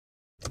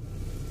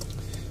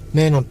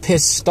Man, I'm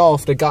pissed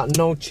off. They got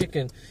no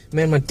chicken.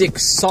 Man, my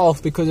dick's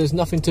soft because there's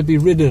nothing to be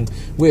ridden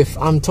with.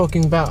 I'm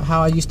talking about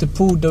how I used to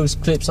pull those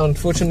clips.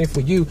 Unfortunately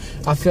for you,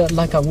 I felt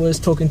like I was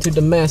talking to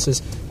the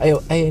masses.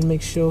 Ayo, and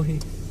make sure he...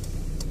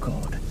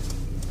 God.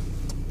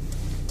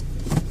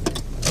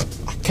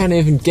 I can't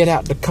even get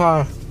out the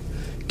car.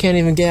 Can't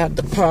even get out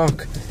the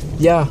park.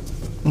 Yeah,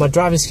 my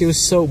driving skills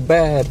so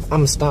bad.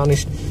 I'm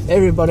astonished.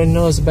 Everybody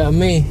knows about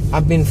me.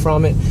 I've been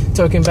from it.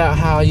 Talking about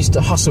how I used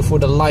to hustle for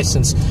the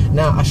license.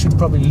 Now I should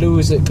probably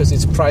lose it because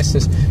it's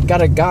priceless.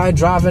 Got a guy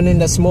driving in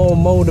that small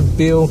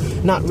motor-bill.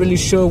 Not really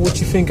sure what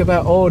you think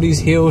about all these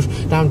hills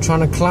that I'm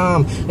trying to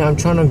climb. Now I'm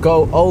trying to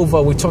go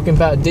over. We're talking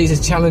about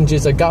these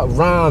challenges. I got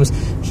rhymes.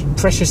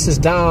 Precious as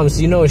dimes.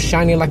 You know, it's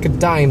shiny like a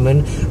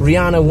diamond.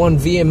 Rihanna won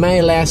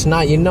VMA last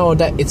night. You know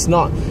that it's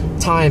not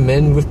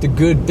timing with the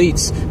good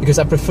beats because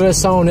I prefer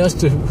someone else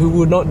who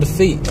will not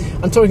defeat.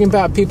 I'm talking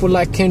about people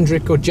like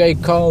Kendrick or J.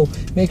 Cole.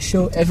 Make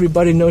sure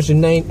everybody knows your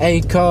name,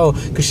 A. Cole,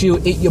 because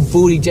she'll eat your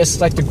booty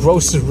just like the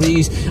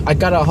groceries. I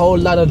got a whole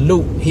lot of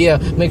loot here.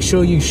 Make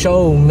sure you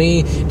show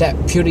me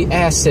that purity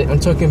asset. I'm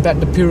talking about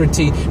the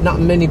purity. Not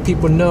many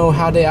people know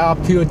how they are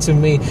pure to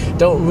me.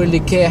 Don't really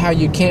care how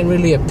you can't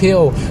really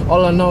appeal.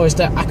 All I know is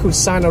that I could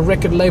sign a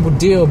record label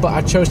deal, but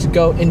I chose to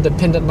go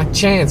independent like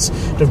Chance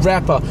the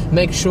rapper.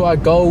 Make sure I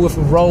go with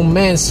a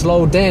romance,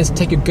 slow dance,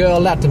 take your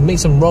girl out to meet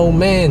some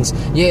romance.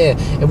 Yeah,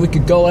 and we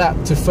could go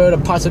out to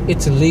further parts of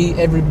Italy.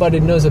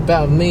 Everybody knows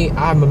about me.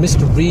 I'm a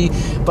mystery,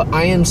 but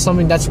I am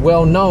something that's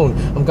well known.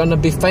 I'm gonna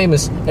be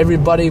famous.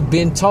 Everybody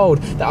been told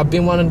that I've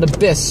been one of the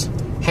best.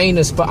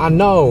 Heinous, but I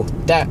know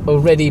that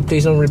already.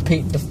 Please don't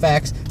repeat the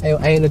facts. I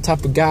ain't the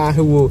type of guy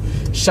who will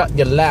shut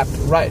your lap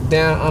right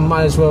down. I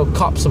might as well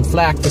cop some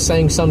flack for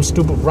saying some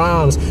stupid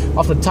rhymes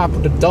off the top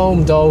of the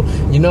dome though.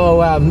 You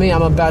know me,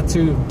 I'm about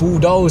to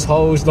bulldoze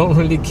hoes. Don't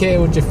really care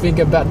what you think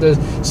about the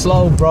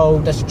slow bro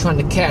that you're trying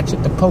to catch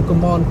at the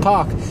Pokemon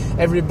Park.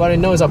 Everybody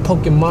knows I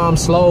poke your mom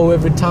slow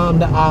every time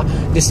that I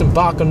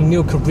disembark on a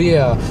new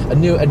career, a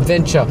new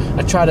adventure.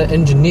 I try to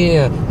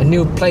engineer a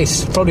new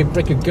place, probably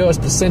break a girl's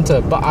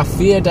placenta, but I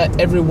fear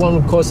that everyone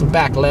will cause some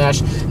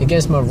backlash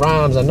against my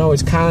rhymes. I know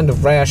it's kind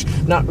of rash.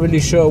 Not really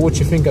sure what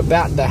you think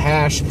about the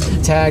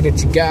hashtag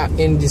that you got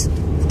in this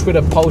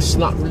Twitter posts.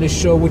 Not really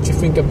sure what you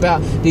think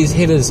about these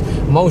hitters.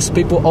 Most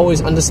people always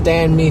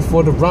understand me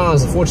for the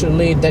rhymes.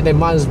 Unfortunately, that they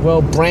might as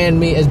well brand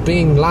me as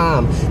being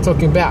lime.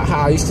 Talking about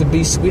how I used to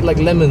be sweet like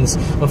lemons.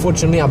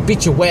 Unfortunately, I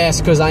beat your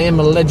ass because I am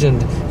a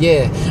legend.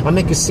 Yeah, I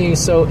make it seem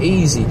so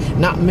easy.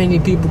 Not many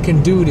people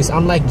can do this.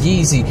 I'm like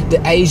Yeezy,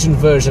 the Asian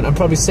version. I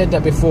probably said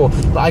that before,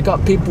 but I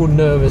got people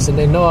nervous and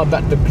they know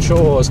about the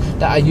chores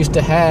that I used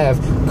to have.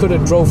 Could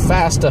have drove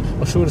faster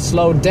or should have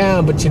slowed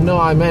down, but you know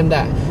I meant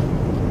that.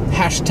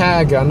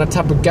 Hashtag, I'm the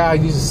type of guy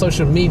who uses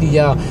social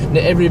media.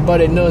 Now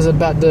everybody knows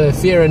about the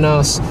fear in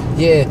us.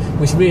 Yeah,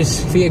 we really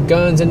fear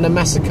guns and the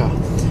massacre.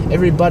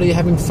 Everybody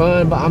having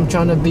fun, but I'm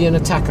trying to be an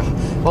attacker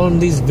on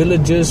these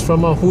villagers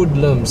from our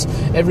hoodlums.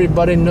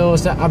 Everybody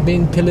knows that I've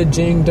been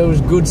pillaging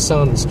those good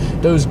sons,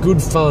 those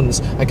good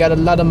funds. I got a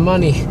lot of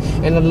money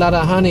and a lot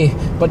of honey,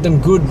 but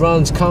them good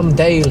runs come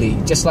daily.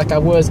 Just like I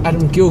was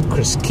Adam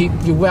Gilchrist, keep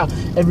you out.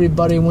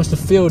 Everybody wants to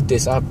feel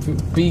this. I'll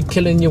be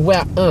killing you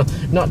out.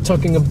 Not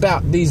talking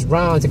about these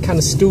rhymes, they're kind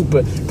of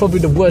stupid. Probably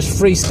the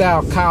worst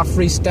freestyle, car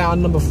freestyle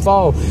number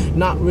 4.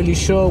 Not really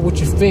sure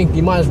what you think.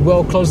 You might as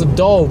well close the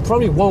door.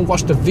 Probably won't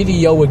watch the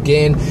video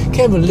again.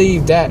 Can't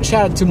believe that.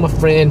 Shout out to my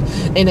friend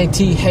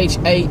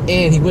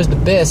Nathan. He was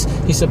the best.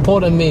 He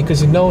supported me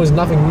because he knows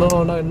nothing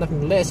more,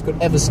 nothing less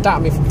could ever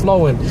stop me from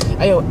flowing.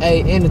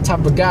 AOA and the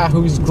type of guy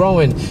who's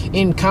growing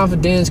in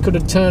confidence. Could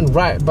have turned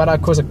right, but I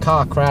caused a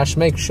car crash.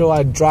 Make sure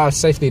I drive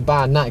safely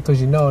by night because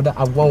you know that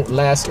I won't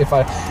last if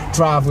I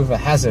drive with a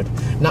hazard.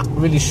 Not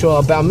really sure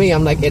about me.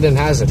 I'm like Eden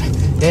Hazard.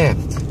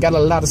 Damn, got a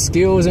lot of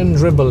skills and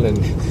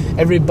dribbling.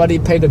 Everybody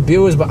pay the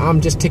bills, but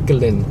I'm just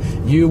tickling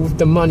you with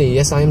the money.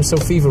 Yes, I am so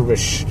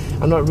feverish.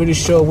 I'm not really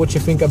sure what you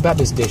think about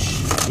this dish.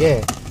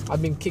 Yeah,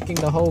 I've been kicking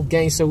the whole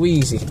game so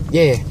easy.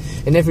 Yeah,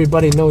 and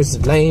everybody knows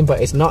it's lame,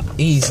 but it's not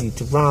easy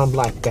to rhyme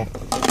like that.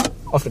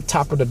 Off the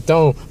top of the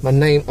dome, my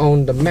name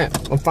on the map.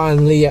 I'm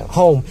finally at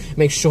home.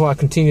 Make sure I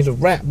continue to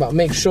rap, but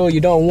make sure you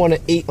don't want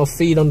to eat or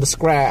feed on the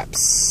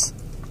scraps.